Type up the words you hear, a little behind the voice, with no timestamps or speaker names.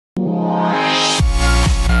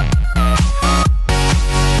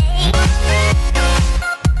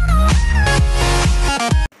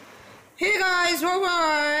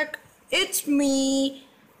it's me,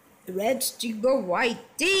 Red Sticker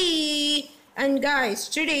White Tea. And guys,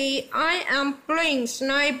 today I am playing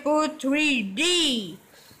Sniper 3D.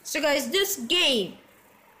 So guys, this game,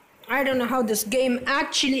 I don't know how this game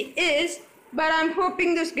actually is, but I'm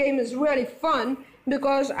hoping this game is really fun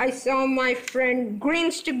because I saw my friend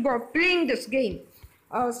Green Sticker playing this game.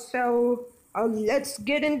 So let's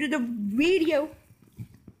get into the video.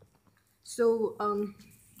 So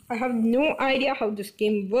I have no idea how this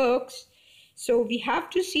game works. So we have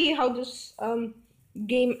to see how this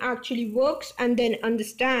game actually works and then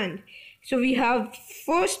understand. So we have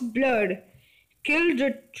First Blood, kill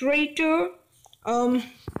the traitor.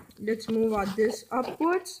 Let's move this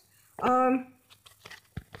upwards.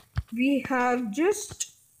 We have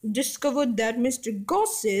just discovered that Mr.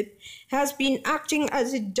 Gossip has been acting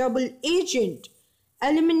as a double agent.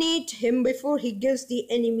 Eliminate him before he gives the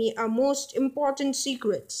enemy our most important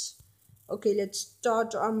secrets. Okay, let's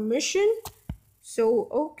start our mission. So,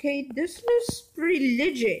 okay, this is pretty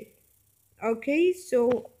legit. Okay,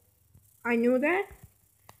 so I know that.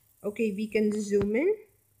 Okay, we can zoom in.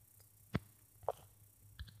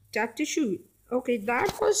 Tap to shoot. Okay,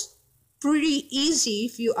 that was pretty easy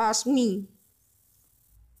if you ask me.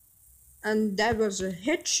 And that was a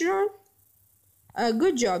headshot.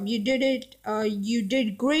 Good job, you did it. You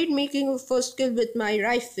did great making a first kill with my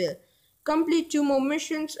rifle. Complete 2 more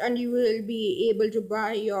missions and you will be able to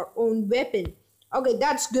buy your own weapon. Okay,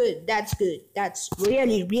 that's good. That's good. That's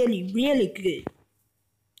really, really, really good.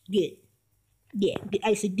 Good. Yeah,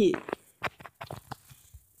 I said good.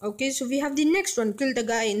 Okay, so we have the next one. Kill the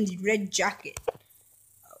guy in the red jacket.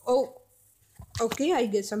 Oh, okay, I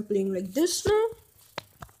guess I'm playing like this now.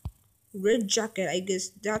 Red jacket, I guess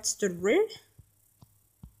that's the red.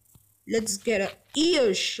 Let's get an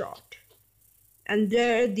ear shot. And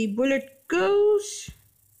there the bullet goes.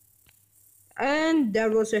 And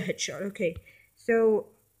that was a headshot. Okay, so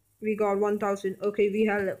we got 1000. Okay,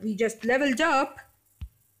 we just leveled up.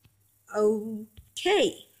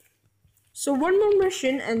 Okay, so one more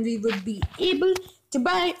mission and we would be able to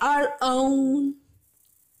buy our own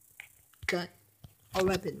gun or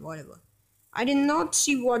weapon, whatever. I did not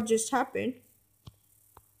see what just happened.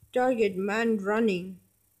 Target man running.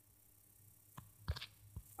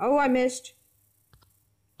 Oh, I missed.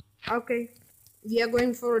 Okay, we are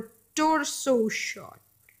going for a torso shot.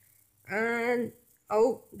 And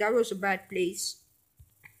oh, that was a bad place.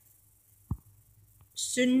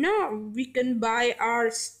 So now we can buy our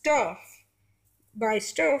stuff. By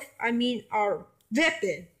stuff, I mean our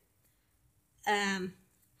weapon.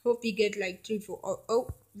 Hope we get like 3, 4. Oh,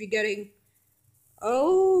 we're getting.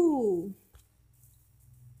 Oh.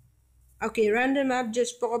 Okay, random map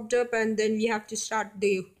just popped up and then we have to start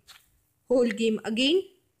the whole game again.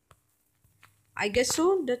 I guess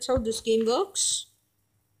so. That's how this game works.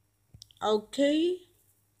 Okay.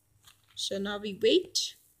 So now we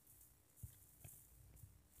wait.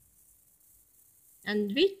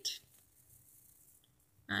 And wait.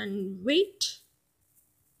 And wait.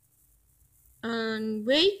 And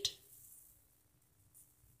wait.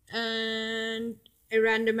 And a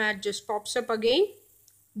random ad just pops up again.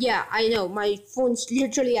 Yeah, I know. My phone's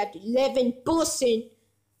literally at 11%.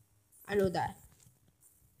 I know that.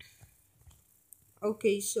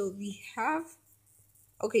 Okay, so we have.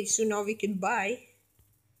 Okay, so now we can buy.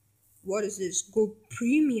 What is this? Go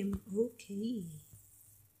premium. Okay.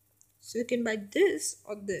 So we can buy this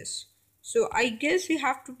or this. So I guess we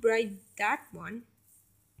have to buy that one.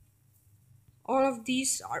 All of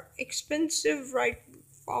these are expensive right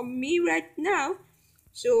for me right now.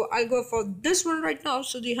 So I'll go for this one right now.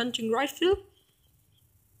 So the hunting rifle.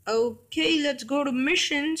 Okay, let's go to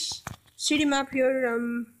missions. City map here.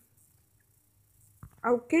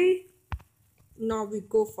 Okay. Now we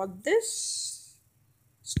go for this.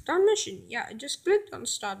 Start mission. Yeah, I just clicked on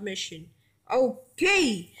start mission.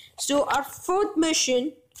 Okay. So our 4th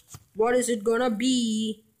mission. What is it gonna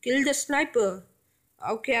be? Kill the sniper.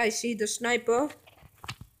 Okay, I see the sniper.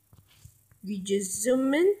 We just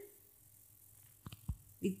zoom in.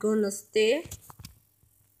 We're gonna stay.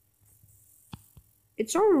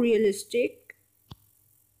 It's all realistic.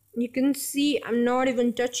 You can see I'm not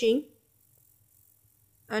even touching.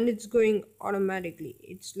 And it's going automatically.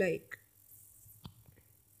 It's like.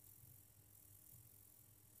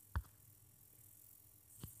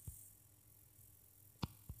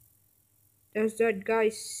 Does that guy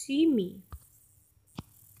see me?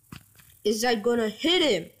 Is that gonna hit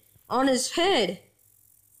him on his head?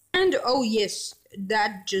 And oh yes,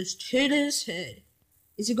 that just hit his head.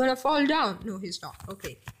 Is he gonna fall down? No, he's not.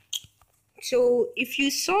 Okay. So if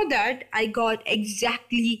you saw that, I got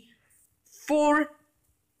exactly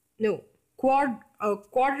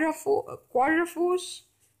quadra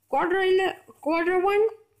one.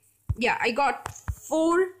 Yeah, I got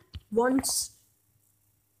 4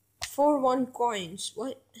 coins.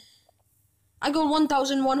 What? I got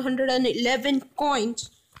 1,111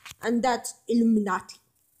 coins, and that's Illuminati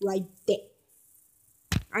right there.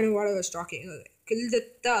 I know what I was talking. Okay. Kill the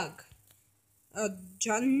thug.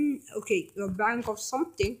 Okay, a bank of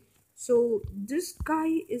something. So this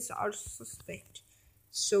guy is our suspect.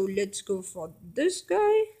 So let's go for this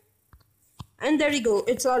guy. And there we go.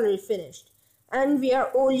 It's already finished. And we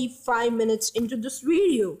are only 5 minutes into this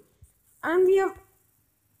video. And we have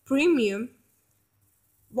premium.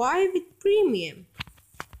 Why with premium?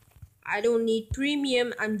 I don't need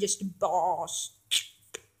premium. I'm just a boss.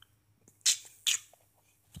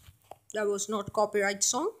 That was not copyright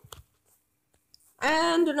song.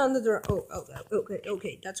 And another. Oh,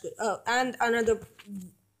 okay. That's good. Oh, and another.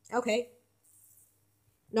 Okay.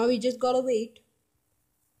 Now we just gotta wait.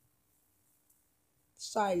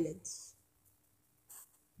 Silence.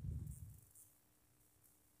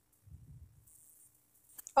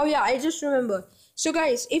 Oh yeah, I just remember. So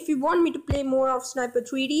guys, if you want me to play more of Sniper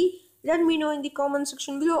 3D, let me know in the comment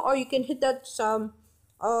section below, or you can hit that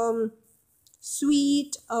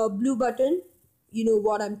sweet blue button. You know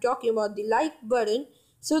what I'm talking about, the like button,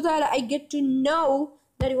 so that I get to know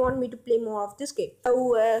that you want me to play more of this game.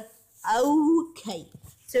 Okay.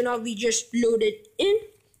 So now we just load it in.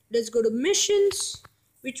 Let's go to missions.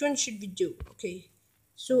 Which one should we do? Okay.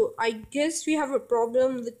 So I guess we have a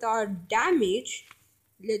problem with our damage.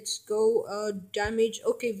 Let's go damage.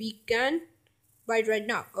 Okay, we can buy it right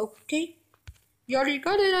now. Okay. We already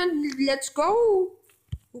got it, and let's go.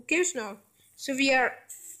 Who cares now? So we are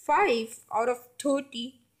 5 out of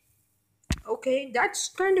 30. Okay, that's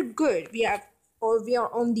kind of good. We are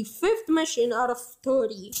on the 5th mission out of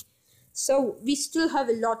 30. So we still have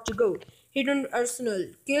a lot to go. Hidden arsenal.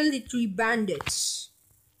 Kill the 3 bandits.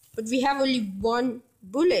 But we have only 1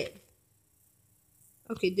 bullet.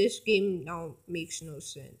 Okay, this game now makes no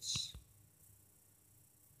sense.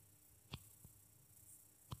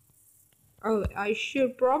 Oh, I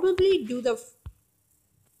should probably do the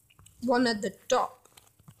one at the top,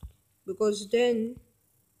 because then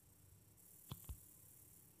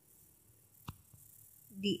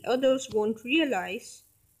the others won't realize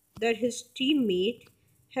that his teammate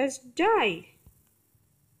has died.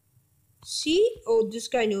 See? Oh, this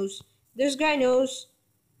guy knows. This guy knows.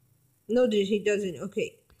 No, he doesn't.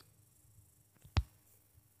 Okay.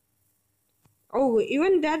 Oh,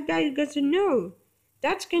 even that guy doesn't know.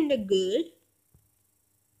 That's kinda good.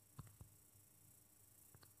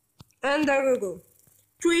 And there we go.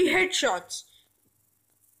 3 headshots.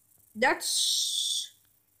 That's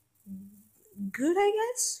good, I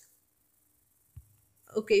guess.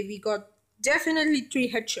 Okay, we got definitely 3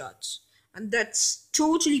 headshots. And that's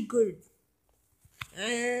totally good.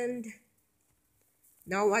 And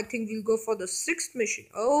now I think we'll go for the 6th mission.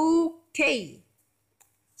 Okay.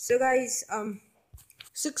 So guys,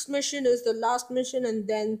 6th mission is the last mission, and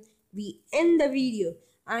then we end the video.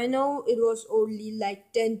 I know it was only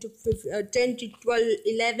like 10 to 12,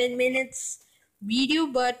 11 minutes video,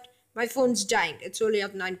 but my phone's dying. It's only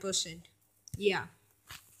at 9%. Yeah.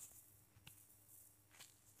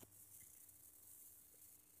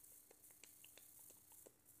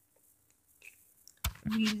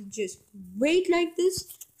 We'll just wait like this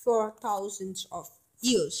for thousands of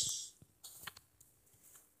years.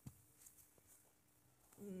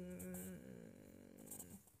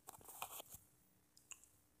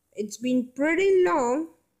 It's been pretty long.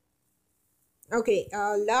 Okay,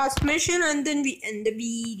 last mission, and then we end the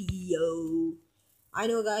video. I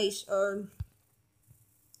know, guys,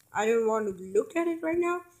 I don't want to look at it right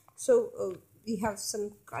now. So we have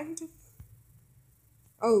some kind of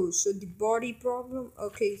so the body problem.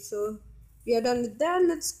 Okay, so we are done with that.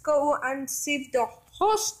 Let's go and save the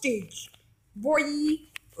hostage, boy.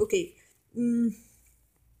 Okay.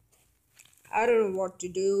 I don't know what to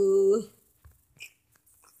do.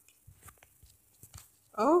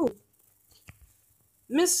 Oh,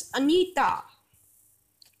 Miss Anita,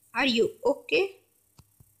 are you okay?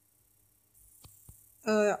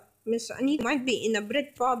 Miss Anita might be in a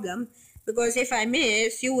breath problem, because if I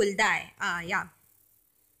miss, you will die. Yeah.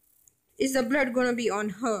 Is the blood gonna be on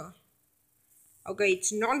her? Okay,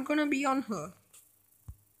 it's not gonna be on her.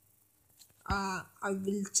 I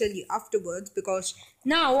will tell you afterwards, because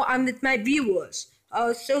now I'm with my viewers.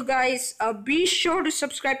 So guys, be sure to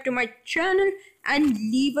subscribe to my channel and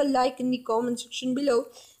leave a like in the comment section below.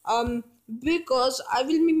 Because I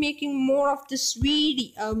will be making more of this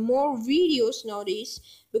video, more videos nowadays,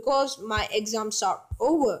 because my exams are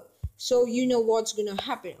over. So you know what's gonna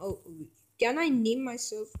happen. Oh, can I name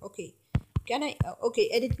myself? Okay, can I? Okay,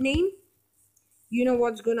 edit name. You know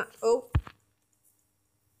what's gonna? Oh,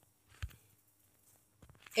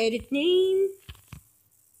 edit name.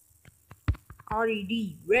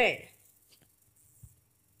 Red. Red.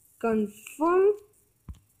 Confirm.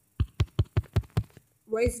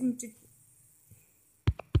 Why isn't it?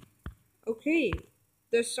 Okay,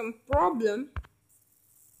 there's some problem.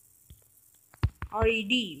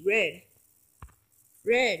 Red.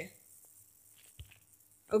 Red.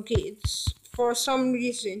 Okay, it's for some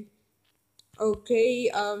reason. Okay,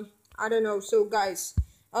 I don't know. So guys,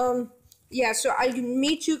 yeah, so I'll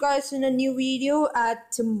meet you guys in a new video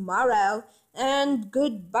at tomorrow, and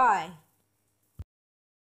goodbye.